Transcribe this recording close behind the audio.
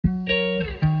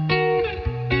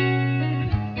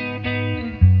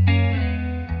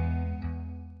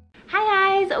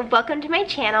welcome to my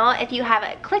channel. If you have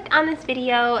clicked on this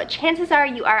video, chances are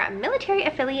you are military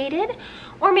affiliated,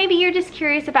 or maybe you're just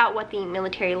curious about what the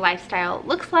military lifestyle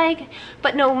looks like.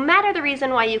 But no matter the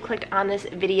reason why you clicked on this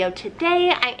video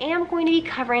today, I am going to be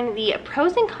covering the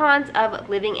pros and cons of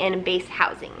living in base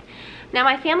housing. Now,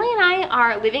 my family and I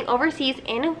are living overseas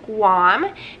in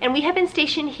Guam, and we have been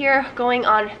stationed here going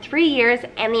on 3 years,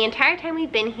 and the entire time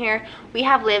we've been here, we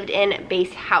have lived in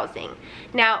base housing.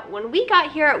 Now, when we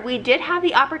got here, we did have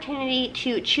the opportunity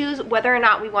to choose whether or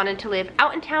not we wanted to live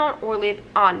out in town or live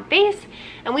on base,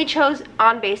 and we chose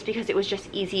on base because it was just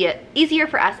easier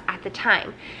for us at the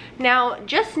time. Now,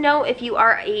 just know if you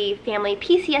are a family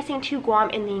PCSing to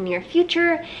Guam in the near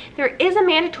future, there is a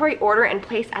mandatory order in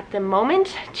place at the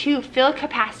moment to fill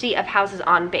capacity of houses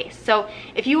on base. So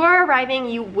if you are arriving,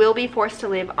 you will be forced to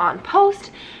live on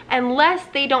post unless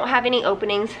they don't have any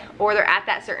openings or they're at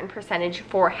that certain percentage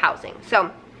for housing. So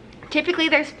typically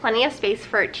there's plenty of space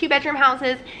for 2-bedroom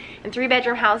houses and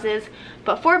 3-bedroom houses,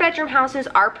 but 4-bedroom houses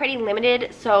are pretty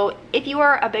limited. So if you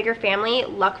are a bigger family,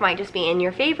 luck might just be in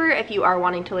your favor if you are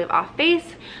wanting to live off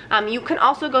base. You can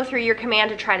also go through your command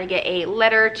to try to get a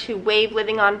letter to waive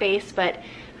living on base, but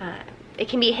it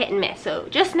can be hit and miss. So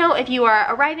just know if you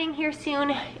are arriving here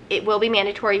soon, it will be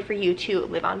mandatory for you to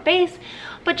live on base,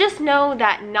 but just know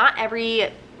that not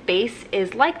every base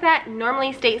is like that.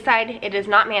 Normally stateside, it is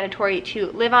not mandatory to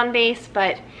live on base,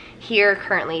 but here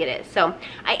currently it is. So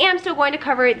I am still going to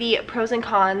cover the pros and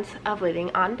cons of living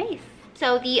on base.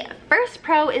 So the first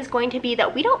pro is going to be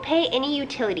that we don't pay any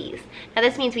utilities. Now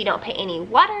this means we don't pay any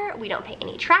water, we don't pay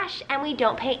any trash, and we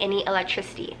don't pay any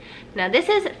electricity. Now this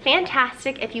is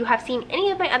fantastic. If you have seen any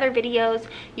of my other videos,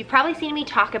 you've probably seen me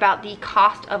talk about the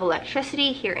cost of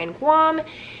electricity here in Guam.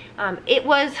 It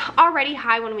was already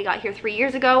high when we got here 3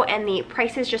 years ago, and the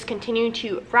prices just continue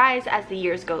to rise as the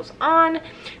years goes on.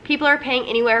 People are paying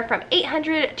anywhere from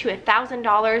 $800 to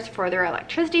 $1,000 for their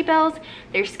electricity bills.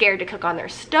 They're scared to cook on their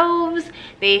stoves.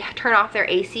 They turn off their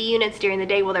AC units during the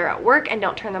day while they're at work and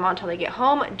don't turn them on until they get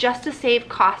home, just to save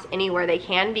costs anywhere they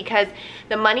can, because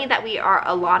the money that we are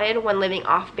allotted when living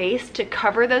off base to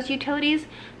cover those utilities,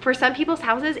 for some people's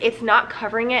houses, it's not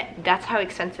covering it. That's how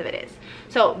expensive it is.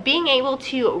 So being able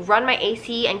to run my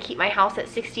AC and keep my house at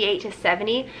 68 to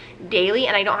 70 daily,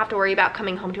 and I don't have to worry about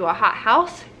coming home to a hot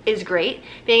house, is great.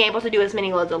 Being able to do as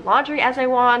many loads of laundry as I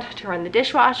want, to run the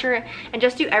dishwasher, and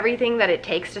just do everything that it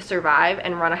takes to survive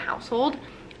and run a household,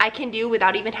 I can do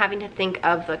without even having to think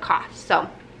of the cost. So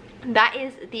that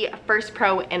is the first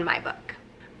pro in my book.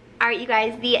 All right, you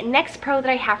guys, the next pro that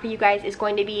I have for you guys is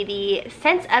going to be the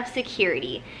sense of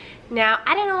security. Now,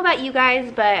 I don't know about you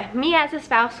guys, but me as a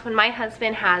spouse, when my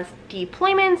husband has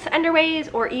deployments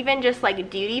underways or even just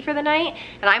like duty for the night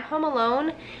and I'm home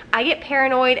alone, I get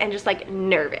paranoid and just like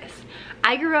nervous.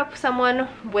 I grew up someone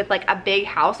with like a big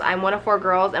house. I'm one of 4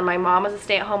 girls and my mom was a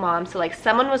stay-at-home mom, so like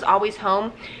someone was always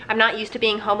home. I'm not used to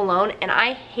being home alone and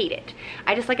I hate it.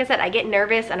 I just, like I said, I get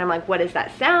nervous and I'm like, what is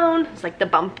that sound? It's like the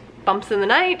bumps in the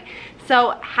night.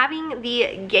 So having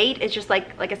the gate is just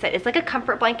like I said, it's like a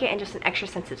comfort blanket and just an extra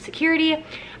sense of security.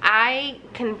 I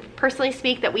can personally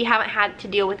speak that we haven't had to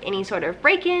deal with any sort of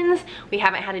break-ins. We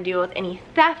haven't had to deal with any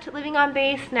theft living on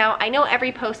base. Now, I know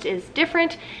every post is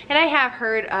different, and I have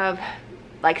heard of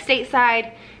like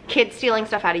stateside kids stealing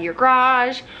stuff out of your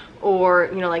garage, or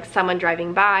you know, like someone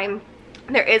driving by.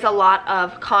 There is a lot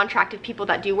of contracted people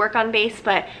that do work on base,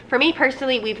 but for me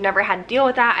personally, we've never had to deal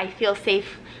with that. I feel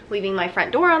safe leaving my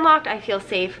front door unlocked. I feel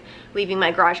safe leaving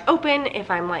my garage open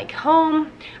if I'm like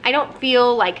home. I don't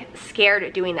feel like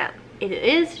scared doing that. It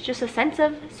is just a sense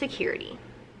of security.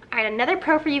 All right, another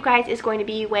pro for you guys is going to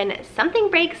be when something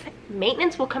breaks,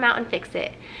 maintenance will come out and fix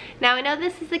it. Now, I know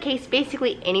this is the case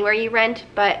basically anywhere you rent,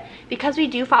 but because we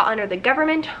do fall under the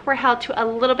government, we're held to a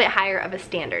little bit higher of a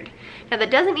standard. Now, that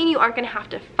doesn't mean you aren't going to have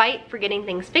to fight for getting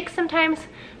things fixed sometimes,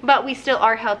 but we still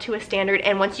are held to a standard,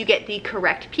 and once you get the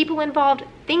correct people involved,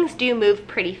 things do move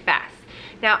pretty fast.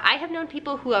 Now, I have known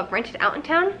people who have rented out in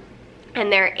town,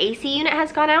 and their AC unit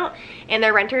has gone out, and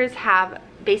their renters have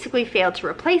basically failed to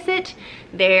replace it.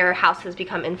 Their house has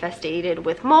become infested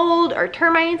with mold or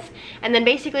termites, and then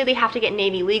basically they have to get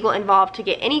Navy legal involved to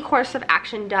get any course of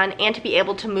action done and to be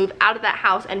able to move out of that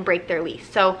house and break their lease.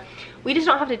 So we just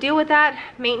don't have to deal with that.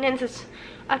 Maintenance is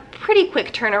a pretty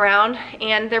quick turnaround,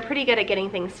 and they're pretty good at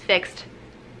getting things fixed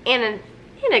in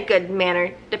a good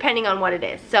manner depending on what it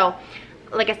is. So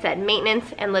like I said,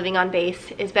 maintenance and living on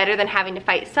base is better than having to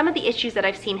fight some of the issues that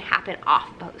I've seen happen off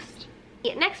post.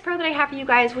 The next pro that I have for you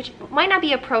guys, which might not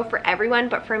be a pro for everyone,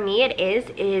 but for me it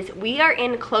is we are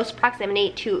in close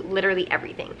proximity to literally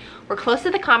everything. We're close to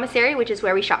the commissary, which is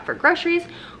where we shop for groceries.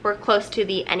 We're close to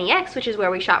the NEX, which is where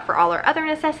we shop for all our other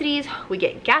necessities. We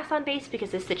get gas on base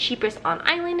because it's the cheapest on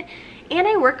island, and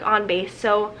I work on base,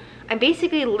 so I'm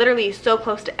basically literally so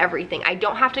close to everything. I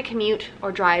don't have to commute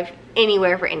or drive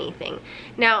anywhere for anything.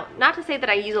 Now, not to say that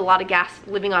I use a lot of gas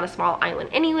living on a small island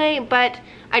anyway, but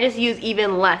I just use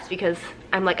even less because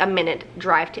I'm like a minute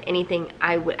drive to anything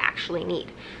I would actually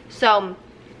need. So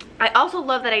I also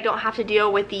love that I don't have to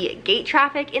deal with the gate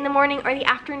traffic in the morning or the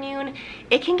afternoon.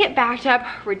 It can get backed up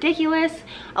ridiculous.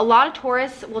 A lot of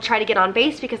tourists will try to get on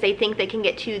base because they think they can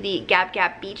get to the Gab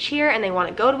Gab beach here and they want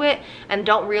to go to it and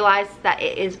don't realize that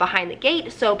it is behind the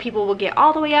gate. So people will get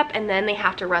all the way up and then they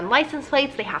have to run license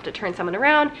plates, they have to turn someone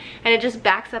around, and it just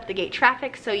backs up the gate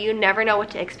traffic. So you never know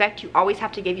what to expect. You always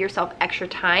have to give yourself extra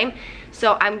time.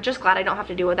 So I'm just glad I don't have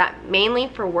to deal with that, mainly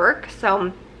for work.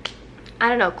 So I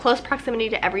don't know, close proximity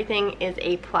to everything is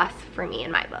a plus for me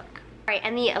in my book. All right,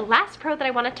 and the last pro that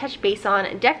I want to touch base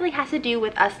on definitely has to do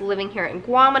with us living here in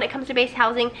Guam when it comes to base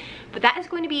housing, but that is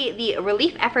going to be the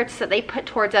relief efforts that they put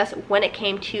towards us when it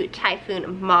came to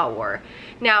Typhoon Mawar.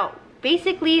 Now,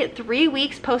 basically 3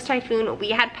 weeks post-typhoon, we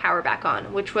had power back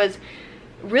on, which was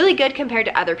really good compared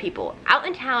to other people. Out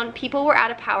in town, people were out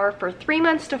of power for 3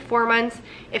 months to 4 months,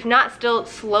 if not still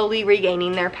slowly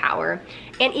regaining their power.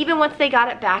 And even once they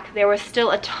got it back, there was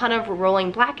still a ton of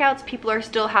rolling blackouts. People are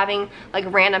still having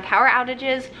like random power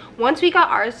outages. Once we got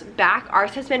ours back,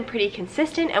 ours has been pretty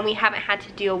consistent and we haven't had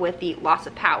to deal with the loss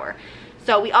of power.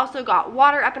 So we also got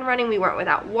water up and running. We weren't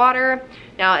without water.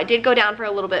 Now it did go down for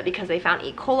a little bit because they found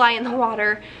E. coli in the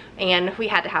water and we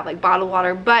had to have like bottled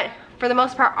water, but for the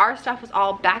most part, our stuff was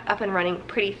all back up and running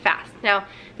pretty fast. Now,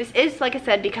 this is, like I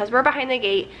said, because we're behind the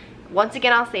gate. Once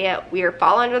again, I'll say it, we are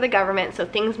fall under the government, so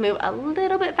things move a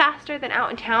little bit faster than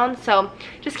out in town. So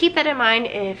just keep that in mind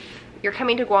if you're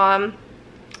coming to Guam.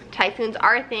 Typhoons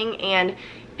are a thing, and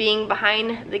being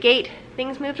behind the gate,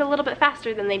 things moved a little bit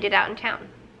faster than they did out in town.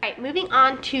 All right, moving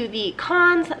on to the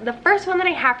cons. The first one that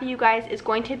I have for you guys is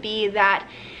going to be that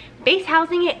base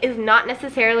housing is not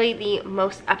necessarily the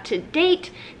most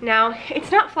up-to-date. Now,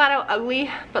 it's not flat out ugly,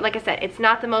 but like I said, it's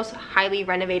not the most highly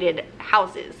renovated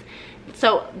houses.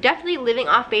 So definitely living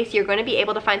off base, you're going to be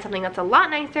able to find something that's a lot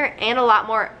nicer and a lot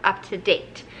more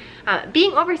up-to-date.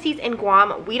 Being overseas in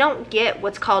Guam, we don't get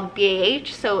what's called BAH,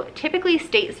 so typically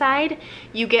stateside,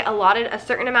 you get allotted a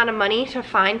certain amount of money to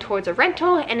find towards a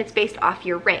rental, and it's based off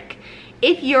your rank.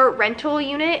 If your rental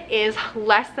unit is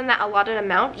less than that allotted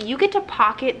amount, you get to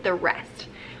pocket the rest.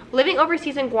 Living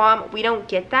overseas in Guam, we don't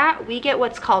get that. We get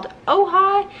what's called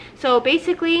OHA. So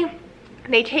basically,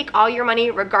 they take all your money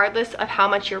regardless of how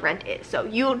much your rent is. So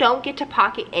you don't get to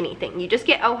pocket anything. You just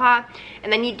get OHA,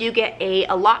 and then you do get a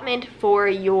allotment for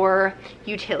your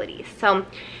utilities. So,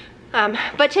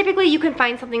 but typically you can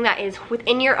find something that is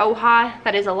within your OHA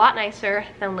that is a lot nicer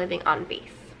than living on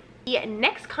base. The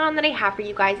next con that I have for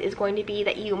you guys is going to be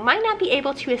that you might not be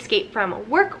able to escape from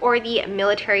work or the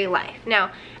military life.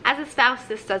 Now, as a spouse,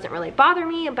 this doesn't really bother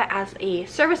me, but as a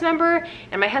service member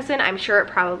and my husband, I'm sure it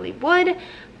probably would.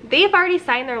 They've already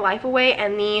signed their life away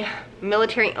and the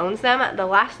military owns them. The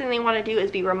last thing they want to do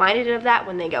is be reminded of that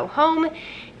when they go home.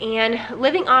 And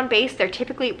living on base, they're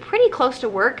typically pretty close to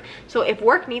work. So if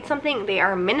work needs something, they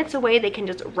are minutes away. They can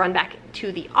just run back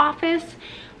to the office.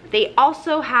 They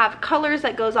also have colors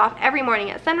that goes off every morning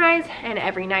at sunrise and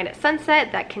every night at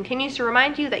sunset that continues to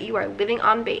remind you that you are living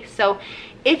on base. So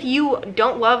if you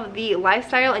don't love the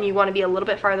lifestyle and you want to be a little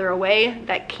bit farther away,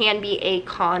 that can be a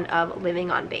con of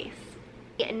living on base.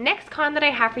 The next con that I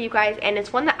have for you guys, and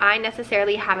it's one that I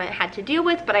necessarily haven't had to deal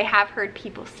with, but I have heard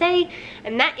people say,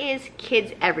 and that is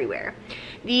kids everywhere.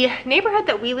 The neighborhood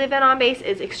that we live in on base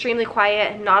is extremely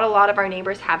quiet. Not a lot of our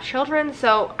neighbors have children,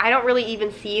 so I don't really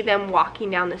even see them walking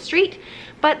down the street,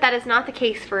 but that is not the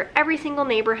case for every single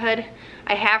neighborhood.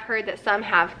 I have heard that some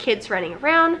have kids running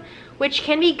around, which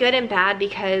can be good and bad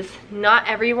because not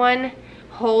everyone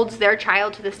holds their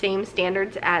child to the same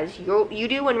standards as you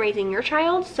do when raising your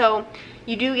child. So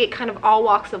you do get kind of all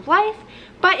walks of life,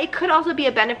 but it could also be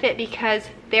a benefit because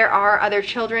there are other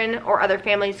children or other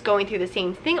families going through the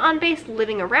same thing on base,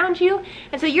 living around you,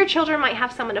 and so your children might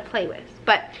have someone to play with.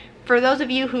 But for those of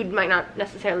you who might not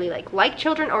necessarily like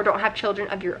children or don't have children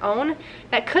of your own,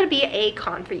 that could be a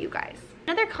con for you guys.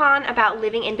 Another con about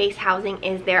living in base housing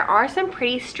is there are some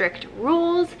pretty strict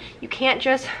rules. You can't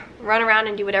just run around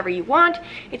and do whatever you want.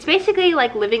 It's basically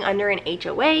like living under an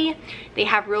HOA. They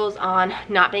have rules on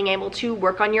not being able to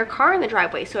work on your car in the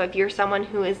driveway. So if you're someone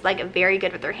who is like very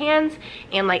good with their hands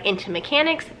and like into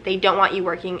mechanics, they don't want you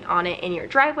working on it in your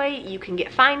driveway. You can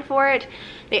get fined for it.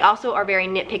 They also are very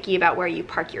nitpicky about where you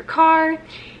park your car.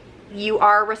 You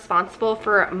are responsible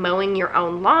for mowing your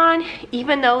own lawn,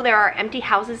 even though there are empty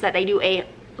houses that they do a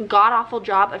god-awful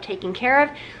job of taking care of.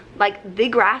 Like, the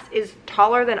grass is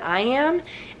taller than I am,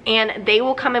 and they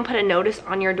will come and put a notice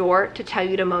on your door to tell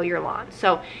you to mow your lawn.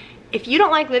 So if you don't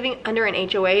like living under an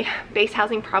HOA, base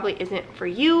housing probably isn't for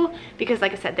you, because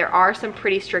like I said, there are some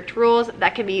pretty strict rules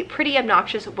that can be pretty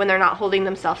obnoxious when they're not holding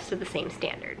themselves to the same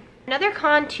standard. Another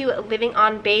con to living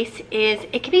on base is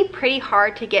it can be pretty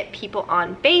hard to get people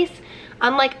on base,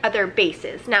 unlike other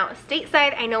bases. Now,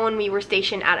 stateside, I know when we were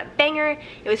stationed out at Bangor,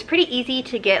 it was pretty easy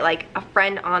to get like a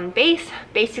friend on base.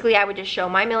 Basically, I would just show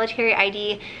my military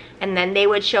ID, and then they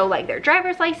would show like their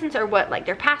driver's license or what, like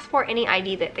their passport, any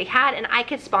ID that they had, and I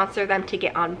could sponsor them to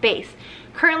get on base.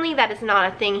 Currently, that is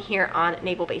not a thing here on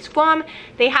Naval Base Guam.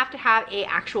 They have to have a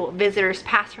actual visitor's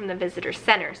pass from the visitor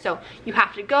center. So you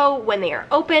have to go when they are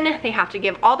open. They have to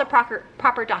give all the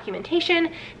proper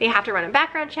documentation. They have to run a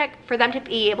background check for them to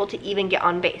be able to even get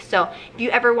on base. So if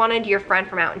you ever wanted your friend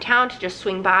from out in town to just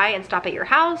swing by and stop at your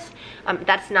house,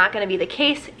 that's not going to be the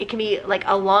case. It can be like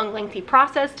a long, lengthy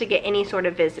process to get any sort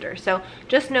of visitor. So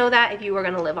just know that if you are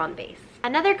going to live on base.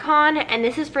 Another con, and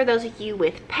this is for those of you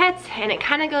with pets, and it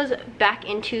kind of goes back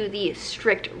into the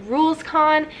strict rules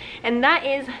con, and that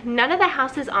is none of the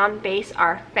houses on base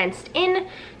are fenced in.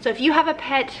 So if you have a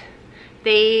pet,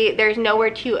 there's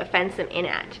nowhere to fence them in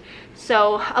at.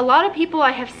 So a lot of people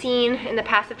I have seen in the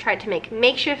past have tried to make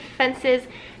makeshift fences.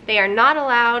 They are not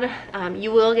allowed.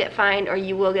 You will get fined, or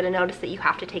you will get a notice that you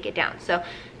have to take it down. So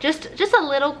just a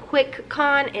little quick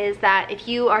con is that if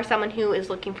you are someone who is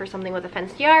looking for something with a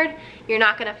fenced yard, you're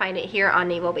not going to find it here on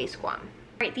Naval Base Guam. All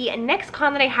right, the next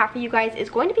con that I have for you guys is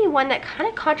going to be one that kind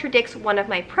of contradicts one of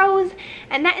my pros,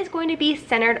 and that is going to be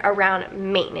centered around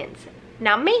maintenance.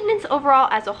 Now, maintenance overall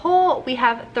as a whole, we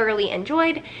have thoroughly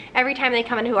enjoyed. Every time they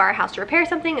come into our house to repair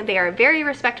something, they are very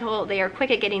respectful, they are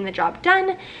quick at getting the job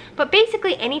done. But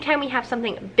basically, anytime we have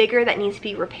something bigger that needs to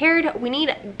be repaired, we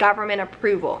need government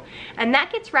approval. And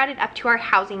that gets routed up to our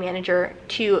housing manager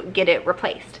to get it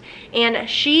replaced. And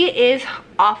she is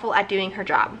awful at doing her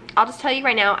job. I'll just tell you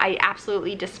right now, I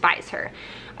absolutely despise her.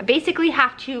 I basically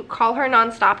have to call her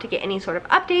nonstop to get any sort of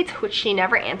updates, which she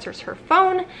never answers her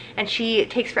phone, and she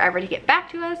takes forever to get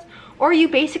back to us. Or you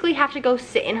basically have to go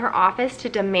sit in her office to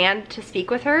demand to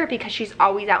speak with her, because she's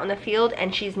always out in the field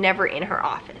and she's never in her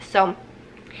office. So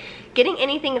getting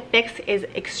anything fixed is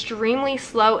extremely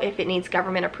slow if it needs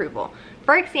government approval.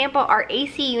 For example, our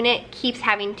AC unit keeps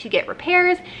having to get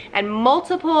repairs, and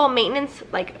multiple maintenance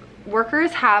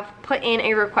workers have put in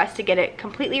a request to get it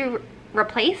completely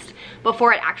replaced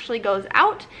before it actually goes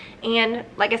out. And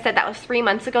like I said, that was 3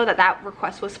 months ago that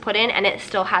request was put in, and it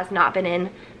still has not been in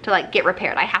to get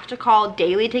repaired. I have to call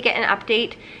daily to get an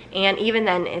update, and even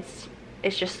then it's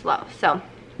just slow. So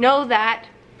know that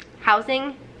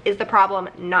housing is the problem,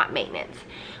 not maintenance.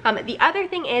 The other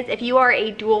thing is, if you are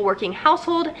a dual working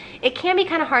household, it can be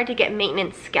kind of hard to get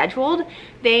maintenance scheduled.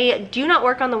 They do not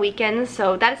work on the weekends,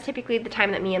 so that is typically the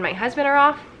time that me and my husband are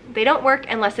off. They don't work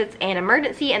unless it's an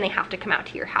emergency and they have to come out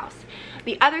to your house.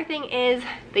 The other thing is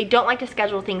they don't like to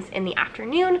schedule things in the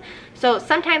afternoon. So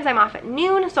sometimes I'm off at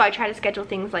noon, so I try to schedule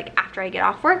things like after I get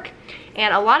off work.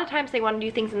 And a lot of times they want to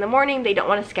do things in the morning. They don't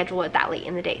want to schedule it that late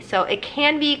in the day. So it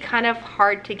can be kind of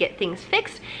hard to get things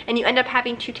fixed, and you end up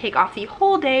having to take off the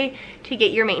whole day to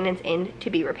get your maintenance in to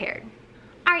be repaired.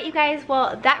 Alright, you guys,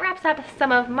 well, that wraps up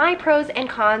some of my pros and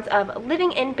cons of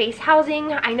living in base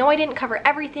housing. I know I didn't cover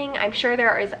everything. I'm sure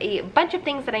there is a bunch of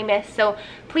things that I missed, so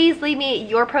please leave me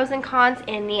your pros and cons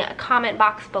in the comment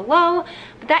box below.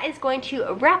 But that is going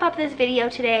to wrap up this video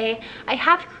today. I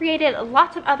have created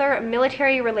lots of other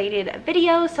military related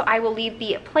videos, so I will leave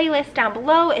the playlist down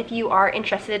below if you are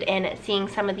interested in seeing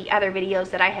some of the other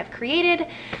videos that I have created.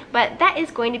 But that is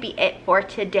going to be it for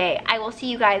today. I will see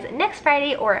you guys next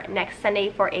Friday or next Sunday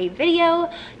for a video.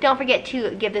 Don't forget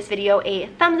to give this video a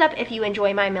thumbs up if you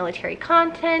enjoy my military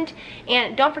content,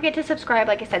 and don't forget to subscribe,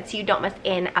 like I said, so you don't miss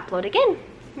an upload again.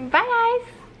 Bye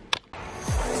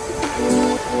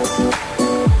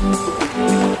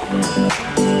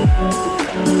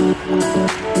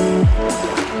guys!